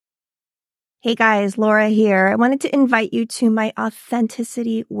Hey guys, Laura here. I wanted to invite you to my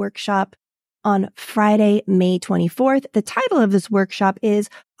authenticity workshop on Friday, May 24th. The title of this workshop is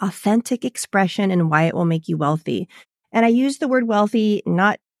Authentic Expression and Why It Will Make You Wealthy. And I use the word wealthy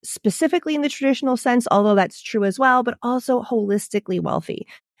not specifically in the traditional sense, although that's true as well, but also holistically wealthy,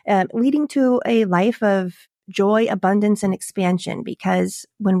 leading to a life of joy, abundance, and expansion. Because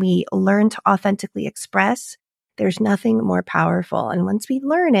when we learn to authentically express, there's nothing more powerful. And once we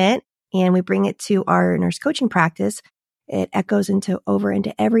learn it, and we bring it to our nurse coaching practice, it echoes into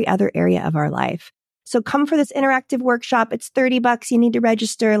every other area of our life. So come for this interactive workshop. It's $30. You need to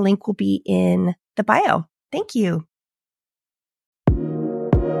register. Link will be in the bio. Thank you.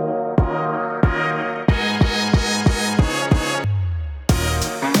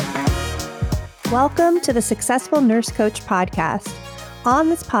 Welcome to the Successful Nurse Coach podcast. On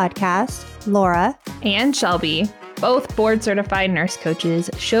this podcast, Laura and Shelby, both board-certified nurse coaches,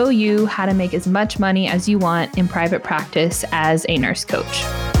 show you how to make as much money as you want in private practice as a nurse coach.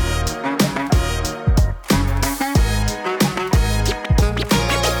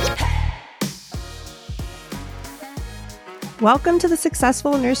 Welcome to the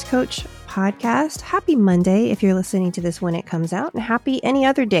Successful Nurse Coach podcast. Happy Monday if you're listening to this when it comes out, and happy any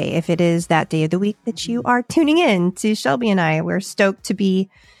other day if it is that day of the week that you are tuning in to Shelby and I. We're stoked to be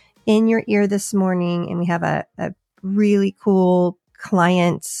in your ear this morning, and we have a really cool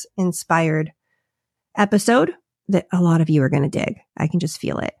client-inspired episode that a lot of you are going to dig. I can just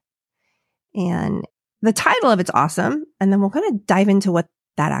feel it. And the title of it's awesome. And then we'll kind of dive into what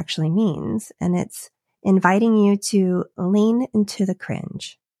that actually means. And it's inviting you to lean into the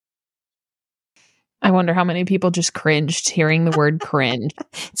cringe. I wonder how many people just cringed hearing the word cringe.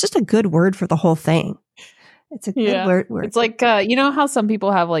 It's just a good word for the whole thing. It's a good word. It's like, you know how some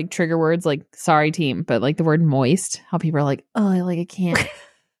people have like trigger words like sorry team, but like the word moist, how people are like, oh, I can't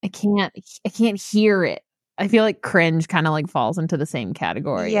hear it. I feel like cringe kind of like falls into the same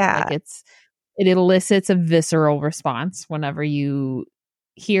category. Yeah. Like it elicits a visceral response whenever you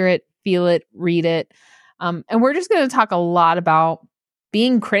hear it, feel it, read it. And we're just going to talk a lot about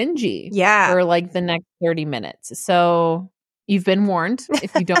being cringy for like the next 30 minutes. So you've been warned.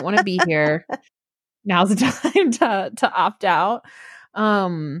 If you don't want to be here, now's the time to opt out.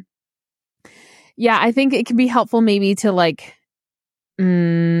 I think it can be helpful maybe to like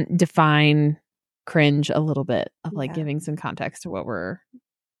define cringe a little bit of like giving some context to what we're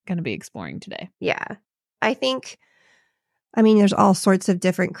going to be exploring today. Yeah. I mean, there's all sorts of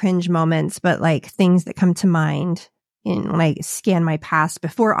different cringe moments, but like things that come to mind when I scan my past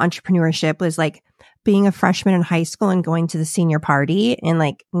before entrepreneurship was like being a freshman in high school and going to the senior party and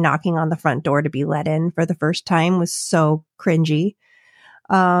like knocking on the front door to be let in for the first time was so cringy.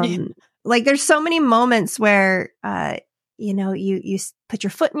 Like there's so many moments where, you put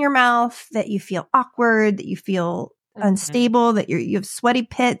your foot in your mouth, that you feel awkward, that you feel unstable, that you have sweaty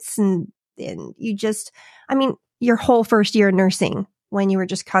pits and you just, your whole first year of nursing when you were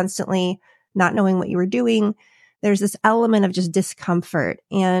just constantly not knowing what you were doing, there's this element of just discomfort.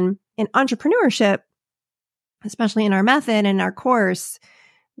 And in entrepreneurship, especially in our method and our course,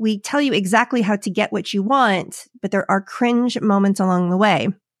 we tell you exactly how to get what you want, but there are cringe moments along the way.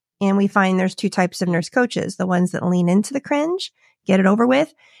 And we find there's two types of nurse coaches, the ones that lean into the cringe, get it over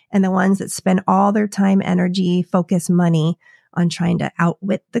with, and the ones that spend all their time, energy, focus, money on trying to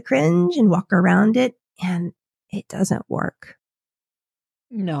outwit the cringe and walk around it. And it doesn't work.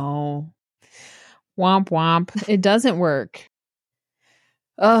 No. Womp womp. It doesn't work.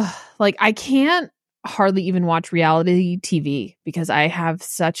 Like I can't hardly even watch reality TV because I have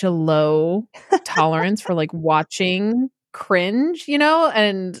such a low tolerance for like watching cringe,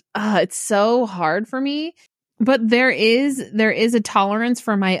 and it's so hard for me. But there is a tolerance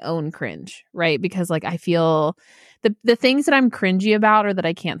for my own cringe, right? Because like I feel the things that I'm cringy about or that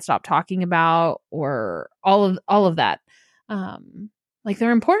I can't stop talking about or all of that, like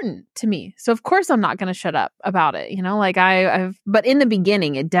they're important to me. So of course I'm not going to shut up about it, like but in the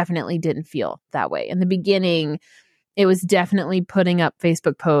beginning, it definitely didn't feel that way. In the beginning, it was definitely putting up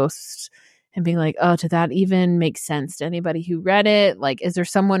Facebook posts and being like, oh, did that even make sense to anybody who read it? Like, is there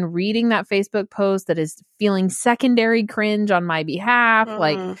someone reading that Facebook post that is feeling secondary cringe on my behalf?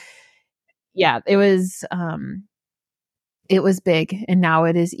 Like, yeah, it was big and now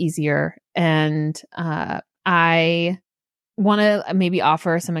it is easier. And I want to maybe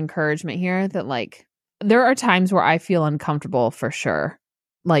offer some encouragement here that like there are times where I feel uncomfortable for sure,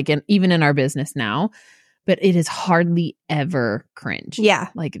 like even in our business now, but it is hardly ever cringe. Yeah.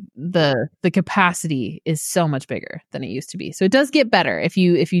 Like the capacity is so much bigger than it used to be. So it does get better if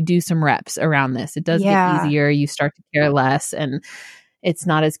you do some reps around this. It does get easier. You start to care less and It's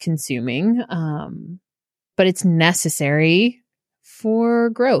not as consuming, but it's necessary for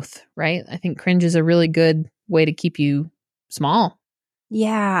growth, right? I think cringe is a really good way to keep you small.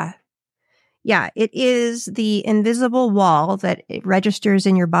 Yeah. Yeah. It is the invisible wall that it registers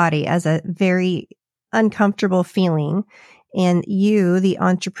in your body as a very uncomfortable feeling. And you, the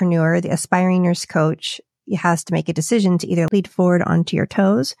entrepreneur, the aspiring nurse coach, has to make a decision to either lead forward onto your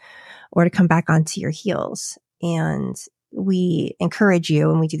toes or to come back onto your heels. And we encourage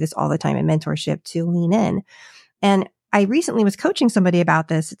you, and we do this all the time in mentorship, to lean in. And I recently was coaching somebody about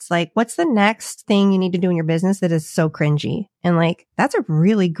this. It's like, what's the next thing you need to do in your business that is so cringy? And like, that's a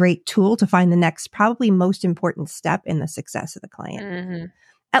really great tool to find the next, probably most important step in the success of the client. Mm-hmm.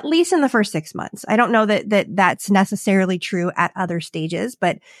 At least in the first 6 months. I don't know that that's necessarily true at other stages,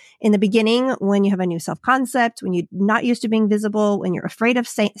 but in the beginning, when you have a new self-concept, when you're not used to being visible, when you're afraid of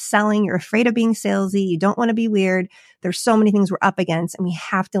selling, you're afraid of being salesy, you don't want to be weird. There's so many things we're up against, and we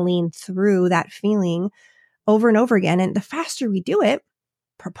have to lean through that feeling over and over again. And the faster we do it,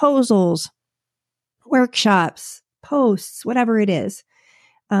 proposals, workshops, posts, whatever it is,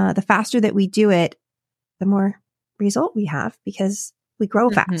 the faster that we do it, the more result we have, because we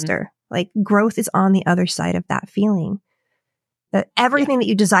grow faster. Like, growth is on the other side of that feeling. That everything that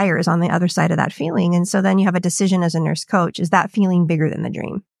you desire is on the other side of that feeling. And so then you have a decision as a nurse coach. Is that feeling bigger than the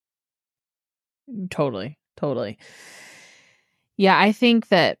dream? Totally. Yeah, I think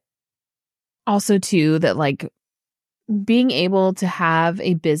that also too, that like being able to have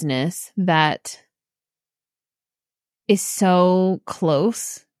a business that is so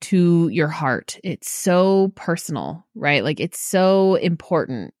close to your heart. It's so personal, right? Like, it's so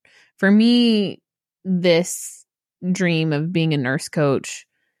important. For me, this dream of being a nurse coach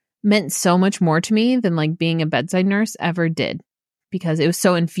meant so much more to me than like being a bedside nurse ever did, because it was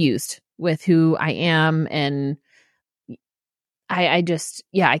so infused with who I am. And I just,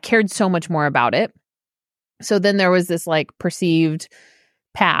 I cared so much more about it. So then there was this like perceived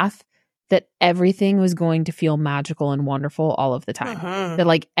path that everything was going to feel magical and wonderful all of the time. That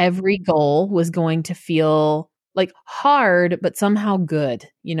like every goal was going to feel like hard, but somehow good,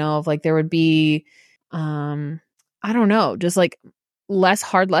 of like there would be, I don't know, just like less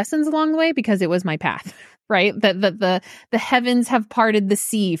hard lessons along the way, because it was my path, right? That the heavens have parted the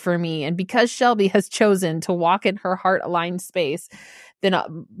sea for me. And because Shelby has chosen to walk in her heart aligned space, then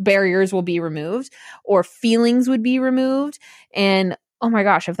barriers will be removed, or feelings would be removed. And oh my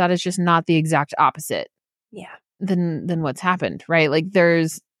gosh, if that is just not the exact opposite, then what's happened, right? Like,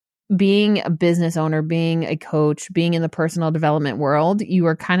 there's being a business owner, being a coach, being in the personal development world, you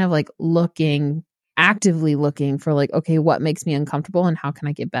are kind of like actively looking for like, okay, what makes me uncomfortable and how can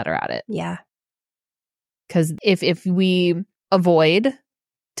I get better at it? Yeah. Because if we avoid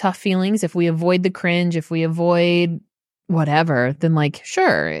tough feelings, if we avoid the cringe, if we avoid whatever, then like,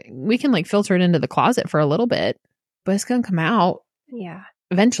 sure, we can like filter it into the closet for a little bit, but it's going to come out. Yeah.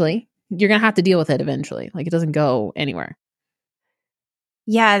 Eventually. You're going to have to deal with it eventually. Like, it doesn't go anywhere.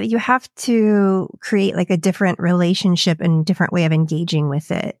 Yeah. You have to create like a different relationship and different way of engaging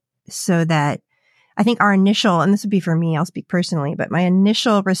with it, so that I think our initial, and this would be for me, I'll speak personally, but my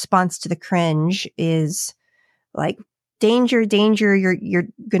initial response to the cringe is like, danger, you're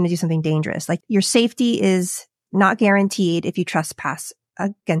going to do something dangerous. Like, your safety is not guaranteed if you trespass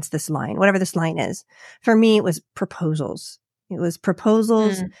against this line, whatever this line is. For me, it was proposals.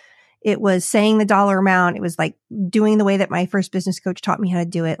 It was saying the dollar amount. It was like doing the way that my first business coach taught me how to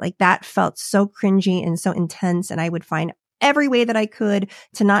do it. Like, that felt so cringy and so intense. And I would find every way that I could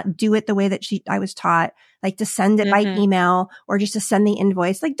to not do it the way that I was taught, like to send it by email or just to send the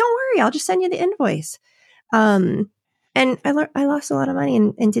invoice. Like, don't worry, I'll just send you the invoice. And I lost a lot of money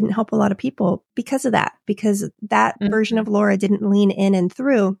and didn't help a lot of people because of that, because that version of Laura didn't lean in and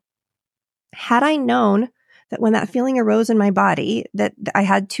through. Had I known that when that feeling arose in my body, that I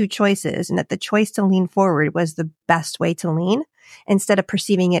had two choices, and that the choice to lean forward was the best way to lean, instead of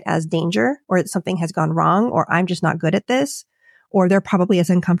perceiving it as danger, or that something has gone wrong, or I'm just not good at this, or they're probably as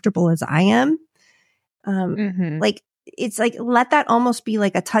uncomfortable as I am. Like, it's like, let that almost be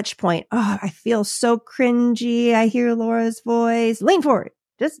like a touch point. Oh, I feel so cringy. I hear Laura's voice. Lean forward.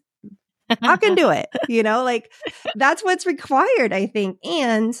 Just fucking do it. Like, that's what's required, I think.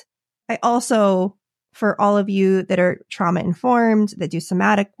 And I also, for all of you that are trauma informed, that do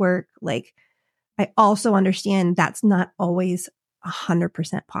somatic work, like, I also understand that's not always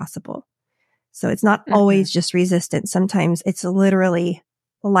 100% possible. So it's not always just resistance. Sometimes it's literally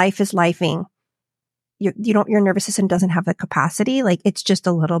life is lifing. Your nervous system doesn't have the capacity. Like, it's just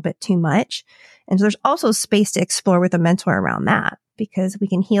a little bit too much. And so there's also space to explore with a mentor around that, because we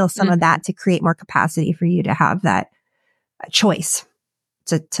can heal some of that to create more capacity for you to have that choice.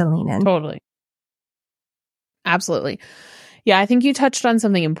 to lean in. Totally. Absolutely. Yeah, I think you touched on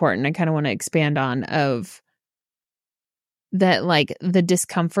something important I kind of want to expand on of that, like the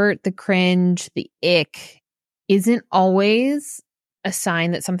discomfort, the cringe, the ick isn't always a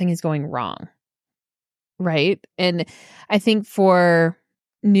sign that something is going wrong. Right. And I think for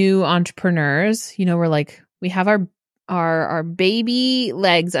new entrepreneurs, you know, we're like, we have our baby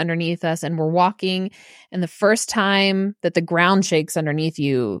legs underneath us and we're walking. And the first time that the ground shakes underneath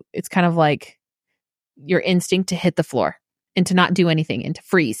you, it's kind of like your instinct to hit the floor and to not do anything and to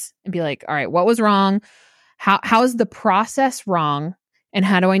freeze and be like, all right, what was wrong? How is the process wrong? And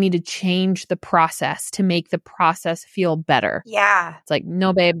how do I need to change the process to make the process feel better? Yeah. It's like,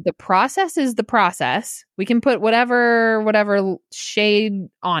 no, babe, the process is the process. We can put whatever shade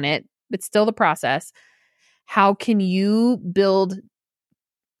on it, but still the process. How can you build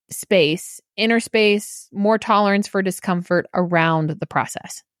space, inner space, more tolerance for discomfort around the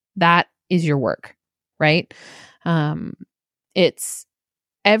process? That is your work, right? It's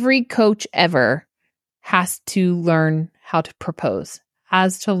every coach ever has to learn how to propose,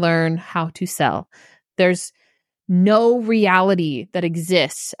 has to learn how to sell. There's no reality that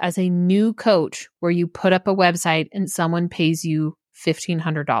exists as a new coach where you put up a website and someone pays you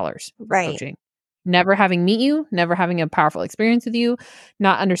 $1,500 for Right. coaching. Never having met you, never having a powerful experience with you,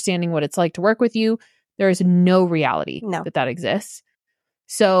 not understanding what it's like to work with you. There is no reality that exists.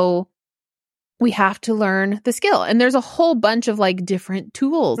 So we have to learn the skill. And there's a whole bunch of like different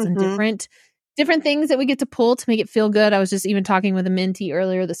tools and different things that we get to pull to make it feel good. I was just even talking with a mentee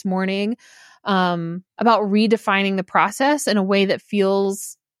earlier this morning about redefining the process in a way that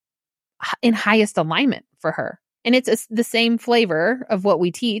feels in highest alignment for her. And it's the same flavor of what we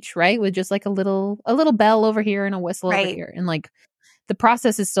teach, right? With just like a little bell over here and a whistle over here. And like the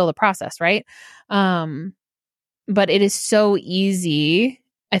process is still the process, right? But it is so easy.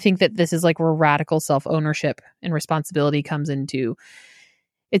 I think that this is like where radical self-ownership and responsibility comes into.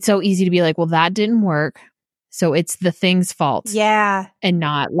 It's so easy to be like, well, that didn't work, so it's the thing's fault. Yeah. And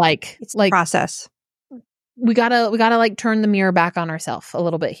not like it's like process. We gotta like turn the mirror back on ourselves a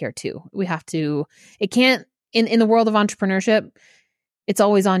little bit here too. We have to, it can't, in the world of entrepreneurship, it's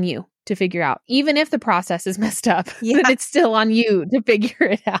always on you to figure out. Even if the process is messed up, then it's still on you to figure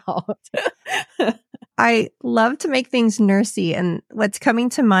it out. I love to make things nursey. And what's coming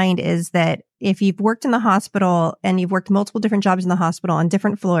to mind is that if you've worked in the hospital and you've worked multiple different jobs in the hospital on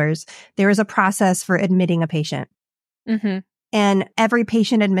different floors, there is a process for admitting a patient. Mm-hmm. And every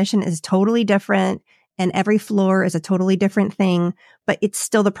patient admission is totally different. And every floor is a totally different thing, but it's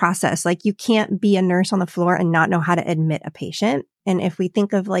still the process. Like you can't be a nurse on the floor and not know how to admit a patient. And if we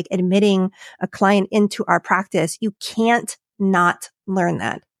think of like admitting a client into our practice, you can't not learn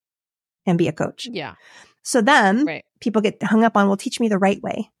that and be a coach. Yeah. So then people get hung up on, well, teach me the right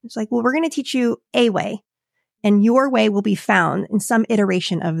way. It's like, well, we're going to teach you a way and your way will be found in some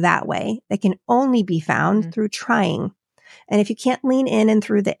iteration of that way that can only be found through trying. And if you can't lean in and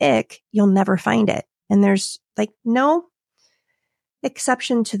through the ick, you'll never find it. And there's like no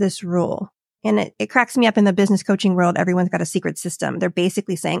exception to this rule. And it cracks me up in the business coaching world. Everyone's got a secret system. They're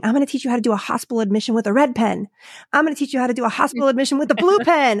basically saying, I'm going to teach you how to do a hospital admission with a red pen. I'm going to teach you how to do a hospital admission with a blue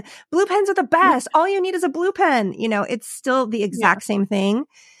pen. Blue pens are the best. All you need is a blue pen. You know, it's still the exact same thing.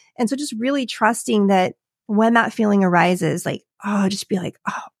 And so just really trusting that when that feeling arises, like, oh, just be like,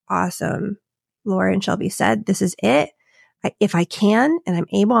 oh, awesome. Laura and Shelby said, this is it. If I can and I'm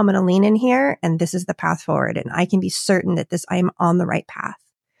able, I'm going to lean in here and this is the path forward. And I can be certain that I'm on the right path.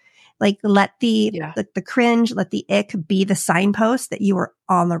 Like let the cringe, let the ick be the signpost that you are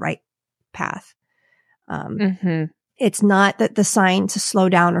on the right path. It's not that the sign to slow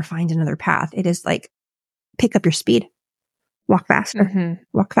down or find another path. It is like, pick up your speed, walk faster,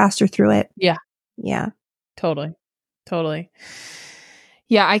 walk faster through it. Yeah. Yeah. Totally.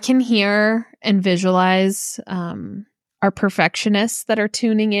 Yeah. I can hear and visualize, our perfectionists that are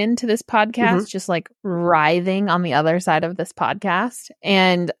tuning in to this podcast, just like writhing on the other side of this podcast.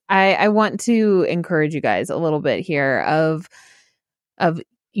 And I want to encourage you guys a little bit here of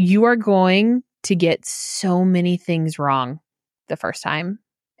you are going to get so many things wrong the first time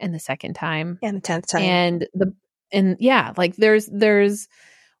and the second time and the 10th time. Like there's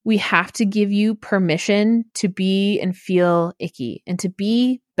we have to give you permission to be and feel icky and to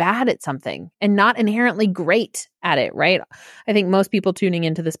be bad at something and not inherently great at it, right? I think most people tuning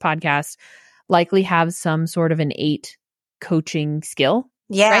into this podcast likely have some sort of innate coaching skill.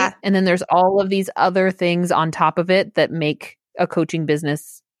 Yeah. Right? And then there's all of these other things on top of it that make a coaching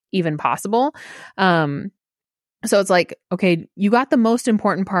business even possible. So it's like, okay, you got the most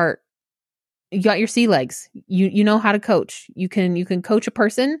important part you got your sea legs. You know how to coach. You can coach a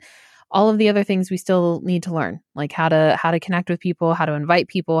person. All of the other things we still need to learn, like how to connect with people, how to invite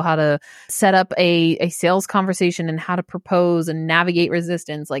people, how to set up a sales conversation, and how to propose and navigate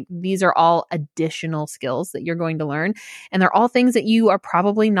resistance. Like these are all additional skills that you're going to learn. And they're all things that you are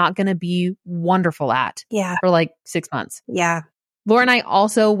probably not going to be wonderful at for like 6 months. Yeah. Laura and I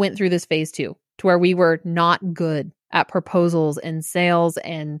also went through this phase too, to where we were not good at proposals and sales.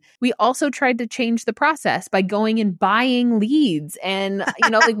 And we also tried to change the process by going and buying leads. And,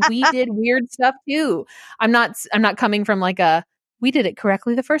 like we did weird stuff too. I'm not coming from like we did it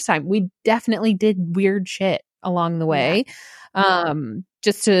correctly the first time. We definitely did weird shit along the way.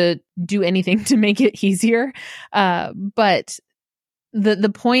 Just to do anything to make it easier. But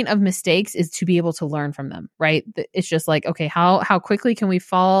the point of mistakes is to be able to learn from them, right? It's just like, okay, how quickly can we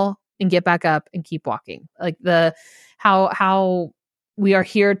fall and get back up and keep walking? Like how we are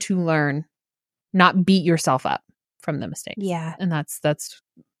here to learn, not beat yourself up from the mistakes. Yeah. And that's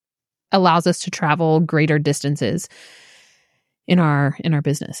allows us to travel greater distances in our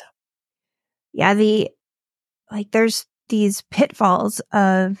business. Yeah. There's these pitfalls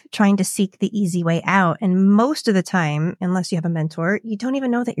of trying to seek the easy way out. And most of the time, unless you have a mentor, you don't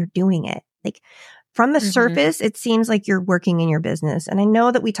even know that you're doing it. Like from the surface, it seems like you're working in your business. And I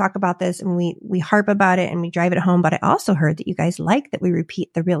know that we talk about this and we harp about it and we drive it home, but I also heard that you guys like that we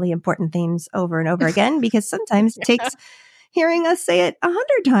repeat the really important themes over and over again, because sometimes it takes hearing us say it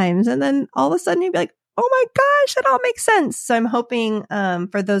 100 times. And then all of a sudden you'd be like, oh my gosh, it all makes sense. So I'm hoping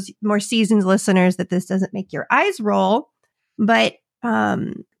for those more seasoned listeners that this doesn't make your eyes roll. But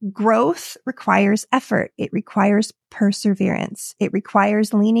growth requires effort. It requires perseverance. It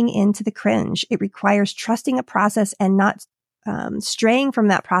requires leaning into the cringe. It requires trusting a process and not straying from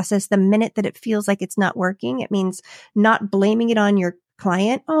that process the minute that it feels like it's not working. It means not blaming it on your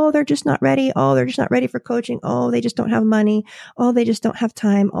client. Oh, they're just not ready. Oh, they're just not ready for coaching. Oh, they just don't have money. Oh, they just don't have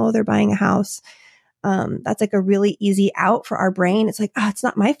time. Oh, they're buying a house. That's like a really easy out for our brain. It's like, it's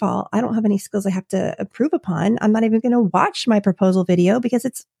not my fault. I don't have any skills I have to improve upon. I'm not even going to watch my proposal video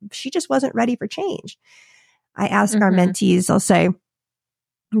because she just wasn't ready for change. I ask our mentees, I'll say,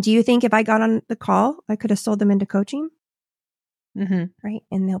 do you think if I got on the call, I could have sold them into coaching? Right.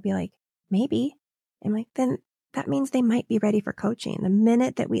 And they'll be like, maybe. I'm like, then that means they might be ready for coaching. The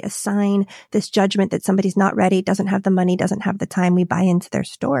minute that we assign this judgment that somebody's not ready, doesn't have the money, doesn't have the time, we buy into their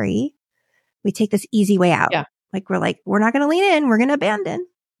story. We take this easy way out. Yeah. We're not going to lean in. We're going to abandon.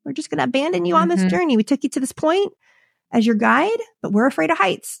 We're just going to abandon you on this journey. We took you to this point as your guide, but we're afraid of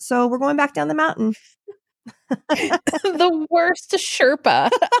heights. So we're going back down the mountain. The worst Sherpa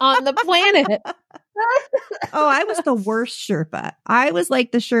on the planet. Oh, I was the worst Sherpa. I was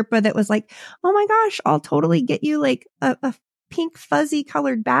like the Sherpa that was like, oh my gosh, I'll totally get you like a pink fuzzy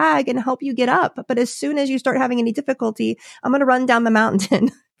colored bag and help you get up. But as soon as you start having any difficulty, I'm going to run down the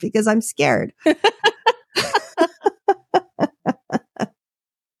mountain because I'm scared.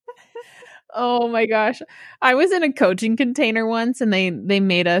 Oh my gosh. I was in a coaching container once and they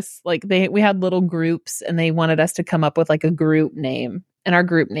made us like we had little groups and they wanted us to come up with like a group name. And our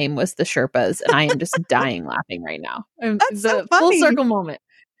group name was the Sherpas. And I am just dying laughing right now. That's so funny. Full circle moment.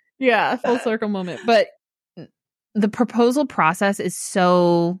 Yeah, full circle moment. But the proposal process is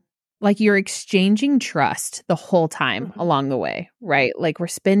so like you're exchanging trust the whole time along the way, right? Like we're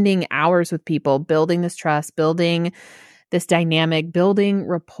spending hours with people building this trust, building this dynamic, building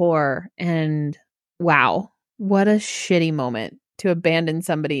rapport. And wow, what a shitty moment to abandon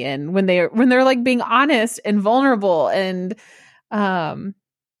somebody in when they're like being honest and vulnerable and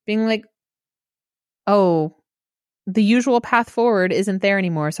being like, oh, the usual path forward isn't there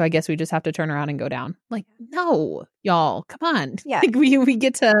anymore. So I guess we just have to turn around and go down. Like, no, y'all, come on. Yeah. Like we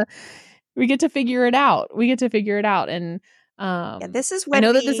get to figure it out. We get to figure it out. And this is when I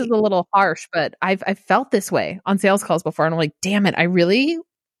know that this is a little harsh, but I've felt this way on sales calls before. And I'm like, damn it, I really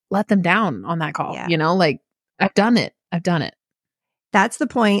let them down on that call. Yeah. Like I've done it. That's the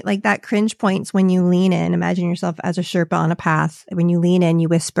point. Like that cringe points when you lean in. Imagine yourself as a Sherpa on a path. When you lean in, you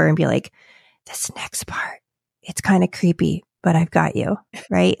whisper and be like, this next part, it's kind of creepy, but I've got you.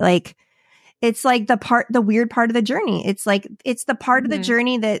 Right? Like it's like the weird part of the journey. It's like, it's the part of the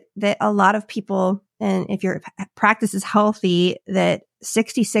journey that a lot of people, and if your practice is healthy, that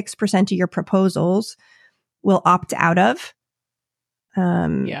 66% of your proposals will opt out of.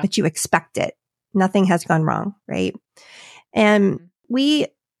 But you expect it. Nothing has gone wrong. Right. And we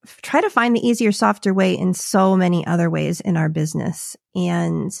try to find the easier, softer way in so many other ways in our business.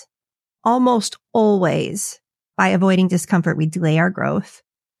 And almost always by avoiding discomfort, we delay our growth.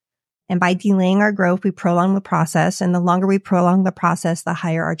 And by delaying our growth, we prolong the process. And the longer we prolong the process, the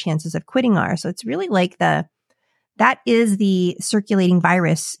higher our chances of quitting are. So it's really like that is the circulating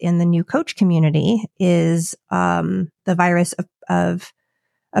virus in the new coach community, is the virus of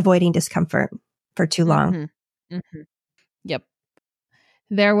avoiding discomfort for too long. Mm-hmm. Mm-hmm. Yep.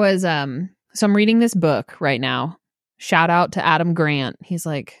 There was, so I'm reading this book right now. Shout out to Adam Grant. He's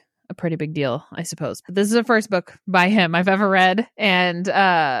like a pretty big deal, I suppose. But this is the first book by him I've ever read. And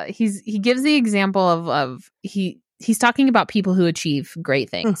he gives the example of he's talking about people who achieve great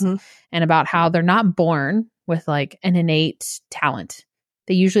things and about how they're not born with like an innate talent.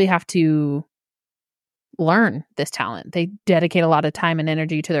 They usually have to learn this talent. They dedicate a lot of time and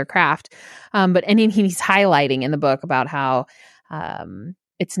energy to their craft. But he's highlighting in the book about how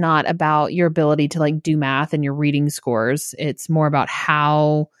it's not about your ability to like do math and your reading scores. It's more about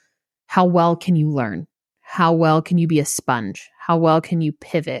how well can you learn? How well can you be a sponge? How well can you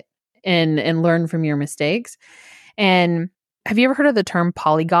pivot and learn from your mistakes? And have you ever heard of the term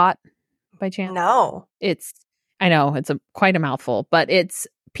polyglot by chance? No. I know it's quite a mouthful, but it's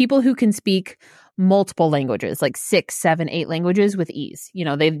people who can speak multiple languages, like 6, 7, 8 languages with ease. You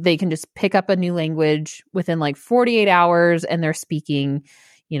know, they can just pick up a new language within like 48 hours and they're speaking,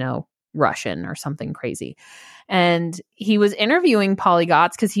 you know, Russian or something crazy. And he was interviewing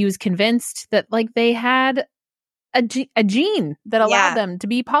polyglots because he was convinced that like they had a gene that allowed them to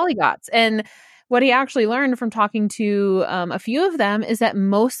be polyglots. And what he actually learned from talking to a few of them is that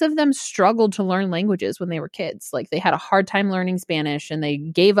most of them struggled to learn languages when they were kids. Like they had a hard time learning Spanish and they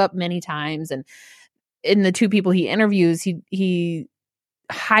gave up many times. And in the 2 people he interviews, he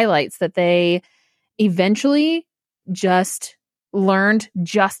highlights that they eventually just learned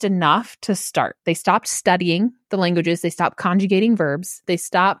just enough to start. They stopped studying the languages. They stopped conjugating verbs. They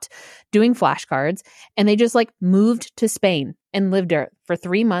stopped doing flashcards, and they just like moved to Spain and lived there for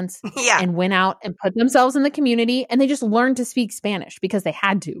 3 months and went out and put themselves in the community, and they just learned to speak Spanish because they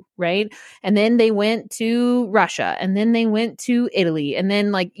had to, right? And then they went to Russia, and then they went to Italy, and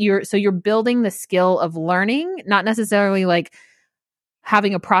then like you're building the skill of learning, not necessarily like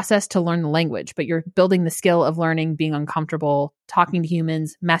having a process to learn the language, but you're building the skill of learning, being uncomfortable, talking to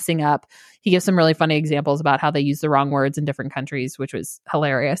humans, messing up. He gives some really funny examples about how they use the wrong words in different countries, which was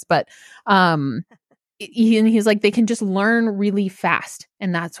hilarious. But he's like, they can just learn really fast.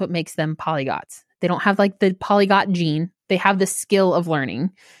 And that's what makes them polyglots. They don't have like the polyglot gene. They have the skill of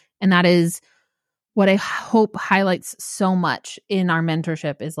learning. And that is what I hope highlights so much in our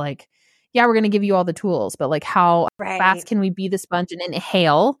mentorship is like, yeah, we're going to give you all the tools, but like how fast can we be the sponge and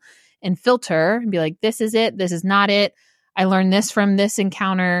inhale and filter and be like, this is it. This is not it. I learned this from this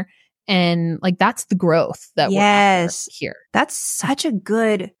encounter. And like, that's the growth that we're after here. That's such a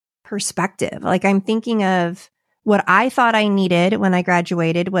good perspective. Like I'm thinking of what I thought I needed when I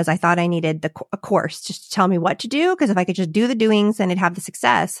graduated was I thought I needed a course just to tell me what to do. Because if I could just do the doings, then I'd have the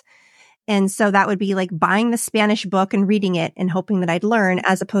success. And so that would be like buying the Spanish book and reading it and hoping that I'd learn,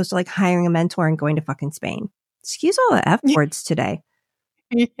 as opposed to like hiring a mentor and going to fucking Spain. Excuse all the F words today.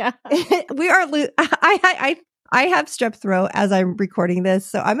 Yeah. We are, I have strep throat as I'm recording this,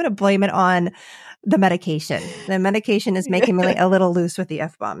 so I'm going to blame it on the medication. The medication is making me like a little loose with the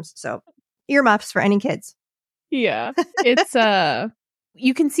F-bombs. So earmuffs for any kids. Yeah. It's,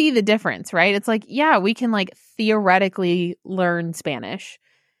 you can see the difference, right? It's like, yeah, we can like theoretically learn Spanish.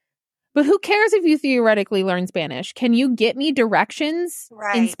 But who cares if you theoretically learn Spanish? Can you get me directions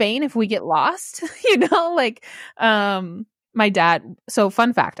in Spain if we get lost? You know, like my dad. So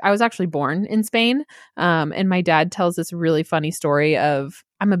fun fact, I was actually born in Spain. And my dad tells this really funny story of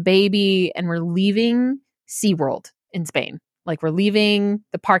I'm a baby and we're leaving SeaWorld in Spain. Like we're leaving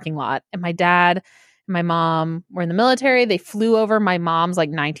the parking lot and my dad and my mom were in the military. They flew over my mom's like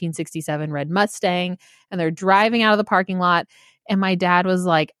 1967 red Mustang and they're driving out of the parking lot. And my dad was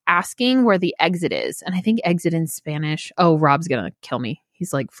like asking where the exit is. And I think exit in Spanish. Oh, Rob's going to kill me.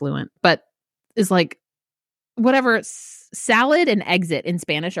 He's like fluent, but is like whatever. Salad and exit in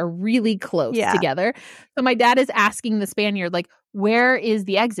Spanish are really close together. So my dad is asking the Spaniard, like, where is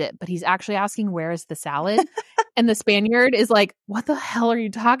the exit? But he's actually asking, where is the salad? And the Spaniard is like, what the hell are you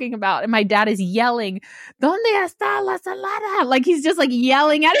talking about? And my dad is yelling, ¿Dónde está la salada? Like he's just like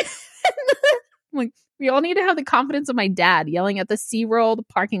yelling at it. I'm like, we all need to have the confidence of my dad yelling at the SeaWorld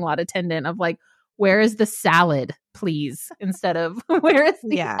parking lot attendant of like, where is the salad, please? Instead of where is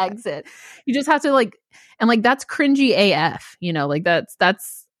the exit? You just have to like, and like, that's cringy AF, you know, like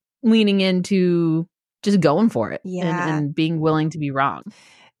that's leaning into just going for it and being willing to be wrong.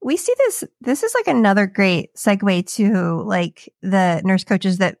 We see this is like another great segue to like the nurse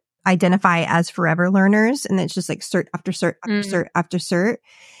coaches that identify as forever learners. And it's just like cert after cert after cert after cert.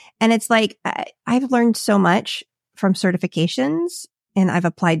 And it's like, I've learned so much from certifications and I've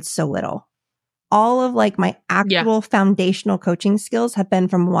applied so little. All of like my actual foundational coaching skills have been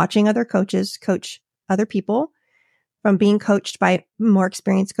from watching other coaches coach other people, from being coached by more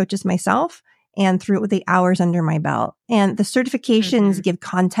experienced coaches myself, and through the hours under my belt. And the certifications give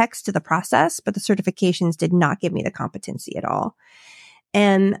context to the process, but the certifications did not give me the competency at all.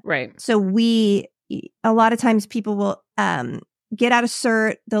 And so a lot of times people will get out of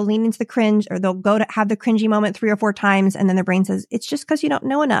cert, they'll lean into the cringe, or they'll go to have the cringy moment 3 or 4 times, and then their brain says, it's just because you don't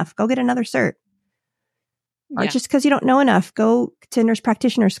know enough. Go get another cert. Or just because you don't know enough, go to nurse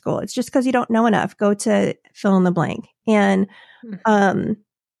practitioner school. It's just because you don't know enough, go to fill in the blank. And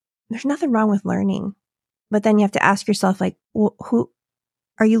there's nothing wrong with learning. But then you have to ask yourself, like, well, who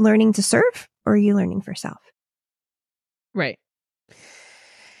are you learning to serve, or are you learning for self? Right.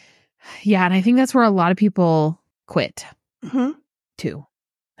 Yeah. And I think that's where a lot of people quit too.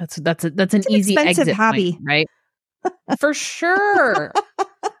 That's an easy exit hobby, point, right? For sure.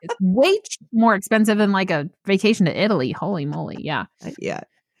 It's way more expensive than like a vacation to Italy. Holy moly. Yeah. Yeah.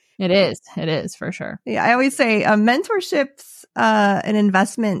 It is for sure. Yeah. I always say mentorship's an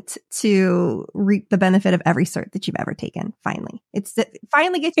investment to reap the benefit of every cert that you've ever taken. Finally.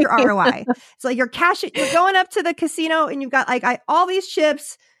 Finally get your ROI. It's like you're going up to the casino and you've got like all these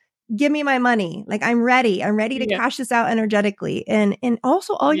chips. Give me my money. Like I'm ready to cash this out energetically. And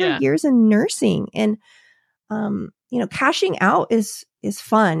also all your years in nursing, and cashing out is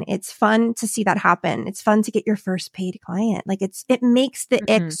fun. It's fun to see that happen. It's fun to get your first paid client. Like it makes the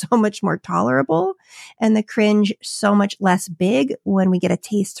ick so much more tolerable and the cringe so much less big when we get a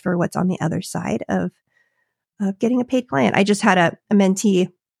taste for what's on the other side of getting a paid client. I just had a mentee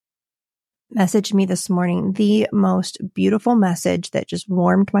message me this morning, the most beautiful message that just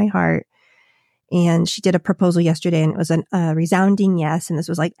warmed my heart. And she did a proposal yesterday, and it was a resounding yes. And this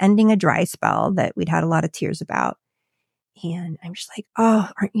was like ending a dry spell that we'd had a lot of tears about. And I'm just like, oh,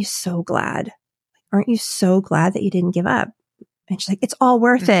 aren't you so glad? Aren't you so glad that you didn't give up? And she's like, it's all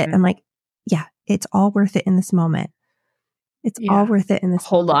worth it. I'm like, yeah, it's all worth it in this moment. It's all worth it in this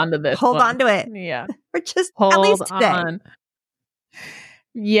Hold moment. on to this. Hold on to it. Yeah. Or just hold at least today. On.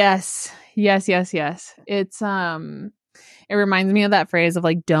 Yes. It's it reminds me of that phrase of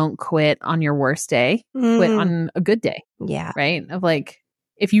like, don't quit on your worst day. Quit on a good day. Yeah. Right? Of like,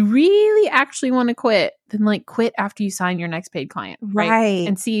 if you really actually want to quit, then like quit after you sign your next paid client. Right.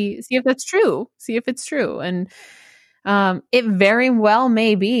 And see if that's true. See if it's true. And it very well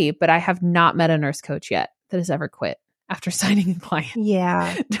may be, but I have not met a nurse coach yet that has ever quit after signing a client.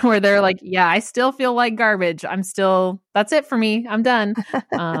 Yeah. Where they're like, yeah, I still feel like garbage. That's it for me. I'm done.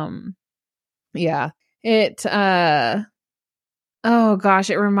 Yeah. Oh gosh,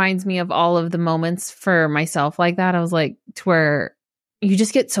 it reminds me of all of the moments for myself like that. I was like, to where you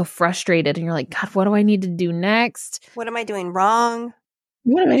just get so frustrated and you're like, God, what do I need to do next? What am I doing wrong?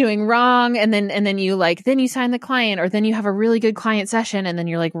 What am I doing wrong? And then you sign the client, or then you have a really good client session, and then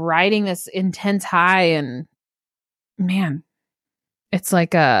you're like riding this intense high, and man, it's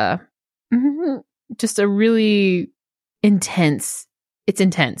like just a really intense. It's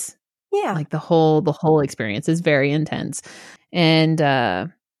intense. Yeah. Like the whole experience is very intense. And I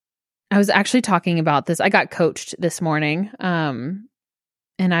was actually talking about this. I got coached this morning.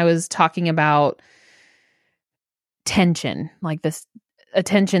 And I was talking about tension, like this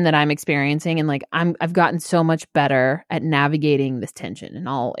tension that I'm experiencing. And like I've gotten so much better at navigating this tension in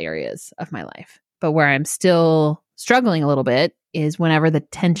all areas of my life. But where I'm still struggling a little bit is whenever the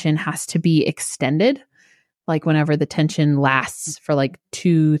tension has to be extended. Like whenever the tension lasts for like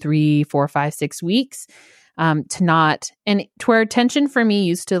 2, 3, 4, 5, 6 weeks, to where tension for me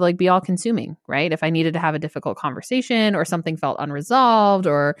used to like be all consuming, right? If I needed to have a difficult conversation or something felt unresolved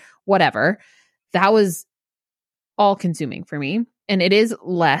or whatever, that was all consuming for me. And it is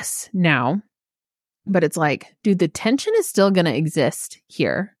less now, but it's like, dude, the tension is still going to exist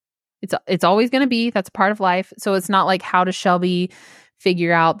here. It's always going to be, that's part of life. So it's not like, how does Shelby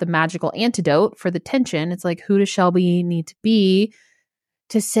figure out the magical antidote for the tension? It's like, who does Shelby need to be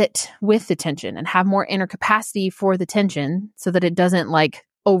to sit with the tension and have more inner capacity for the tension so that it doesn't like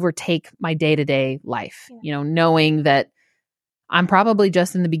overtake my day-to-day life, knowing that I'm probably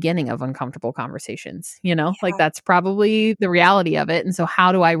just in the beginning of uncomfortable conversations, like that's probably the reality of it. And so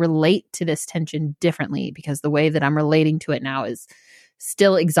how do I relate to this tension differently? Because the way that I'm relating to it now is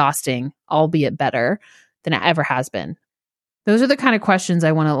still exhausting, albeit better than it ever has been. Those are the kind of questions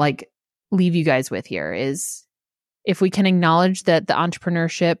I want to like leave you guys with here, is if we can acknowledge that the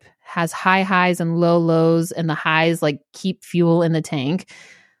entrepreneurship has high highs and low lows, and the highs like keep fuel in the tank.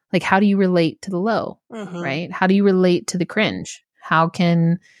 Like, how do you relate to the low, right? How do you relate to the cringe? How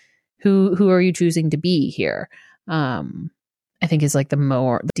can who are you choosing to be here? I think is like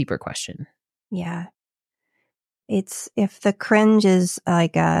the deeper question. Yeah. It's if the cringe is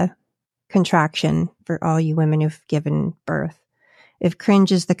like a contraction for all you women who've given birth. If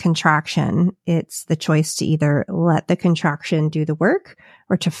cringe is the contraction, it's the choice to either let the contraction do the work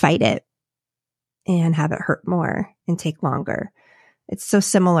or to fight it and have it hurt more and take longer. It's so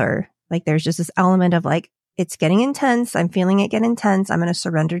similar. Like there's just this element of like, it's getting intense. I'm feeling it get intense. I'm going to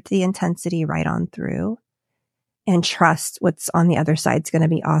surrender to the intensity right on through and trust what's on the other side is going to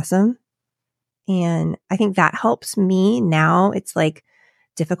be awesome. And I think that helps me now. It's like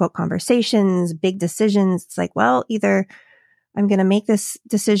difficult conversations, big decisions. It's like, well, either I'm going to make this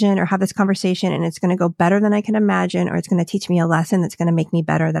decision or have this conversation and it's going to go better than I can imagine, or it's going to teach me a lesson that's going to make me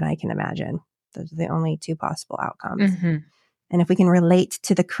better than I can imagine. Those are the only two possible outcomes. Mm-hmm. And if we can relate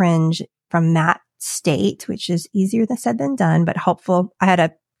to the cringe from that state, which is easier said than done, but helpful. I had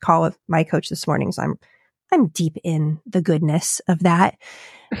a call with my coach this morning, so I'm deep in the goodness of that.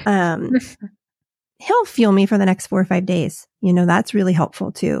 He'll fuel me for the next 4 or 5 days. You know, that's really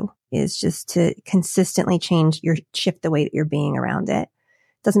helpful too, is just to consistently shift the way that you're being around it.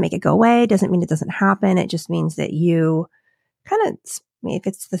 Doesn't make it go away. Doesn't mean it doesn't happen. It just means that you kind of, if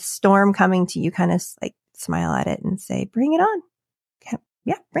it's the storm coming to you, kind of like smile at it and say, bring it on. Okay.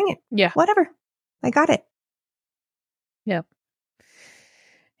 Yeah, bring it. Yeah. Whatever. I got it. Yep.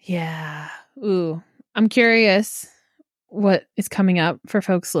 Yeah. Ooh, I'm curious what is coming up for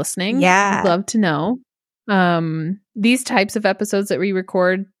folks listening. Yeah. I'd love to know. These types of episodes that we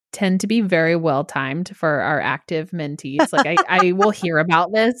record tend to be very well timed for our active mentees. Like I will hear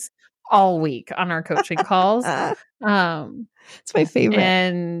about this all week on our coaching calls. It's my favorite.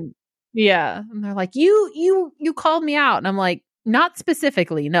 And yeah, and they're like, you called me out. And I'm like, not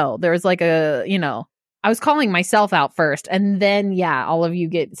specifically. No, there's like I was calling myself out first. And then, yeah, all of you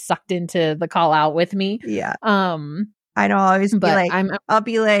get sucked into the call out with me. Yeah. I know. I'll always be like, I'll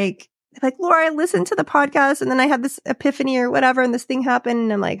be like, Laura, I listened to the podcast and then I had this epiphany or whatever, and this thing happened.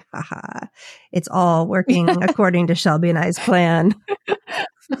 And I'm like, haha, it's all working according to Shelby and I's plan.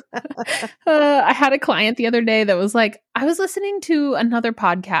 I had a client the other day that was like, I was listening to another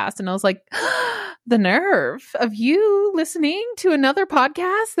podcast and I was like, the nerve of you listening to another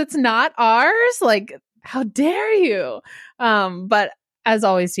podcast that's not ours. Like, how dare you? But as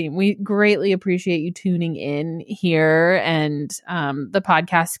always, team, we greatly appreciate you tuning in here. And the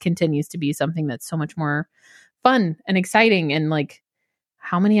podcast continues to be something that's so much more fun and exciting. And like,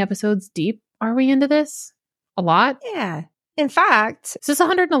 how many episodes deep are we into this? A lot? Yeah. In fact. Is this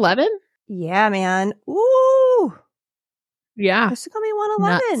 111? Yeah, man. Ooh. Yeah. This is going to be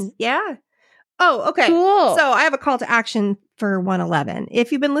 111. Nuts. Yeah. Oh, okay. Cool. So I have a call to action for 111.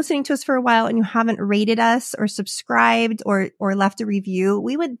 If you've been listening to us for a while and you haven't rated us or subscribed or left a review,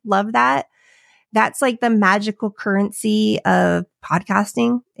 we would love that. That's like the magical currency of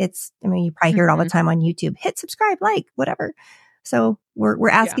podcasting. You probably hear it all the time on YouTube. Hit subscribe, like, whatever. So we're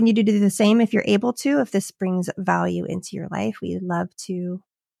asking you to do the same if you're able to. If this brings value into your life, we'd love to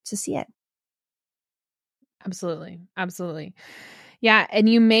see it. Absolutely. Absolutely. Yeah. And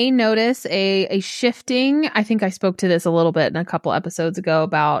you may notice a shifting. I think I spoke to this a little bit in a couple episodes ago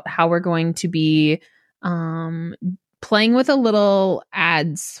about how we're going to be playing with a little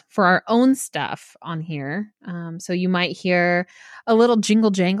ads for our own stuff on here. So you might hear a little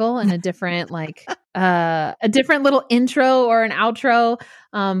jingle jangle and a different a different little intro or an outro.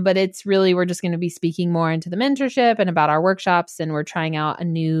 But it's really, we're just going to be speaking more into the mentorship and about our workshops. And we're trying out a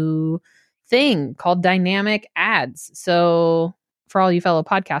new thing called dynamic ads. So for all you fellow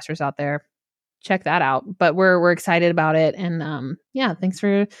podcasters out there, check that out. But we're excited about it. And thanks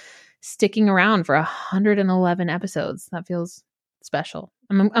for sticking around for 111 episodes. That feels special.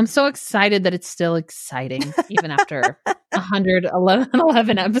 I'm so excited that it's still exciting even after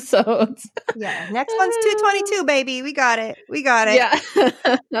 111 episodes. Yeah, next one's 222, baby. We got it. Yeah.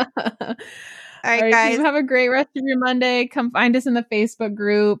 All right, guys. Have a great rest of your Monday. Come find us in the Facebook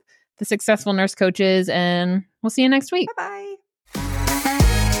group, The Successful Nurse Coaches, and we'll see you next week. Bye-bye.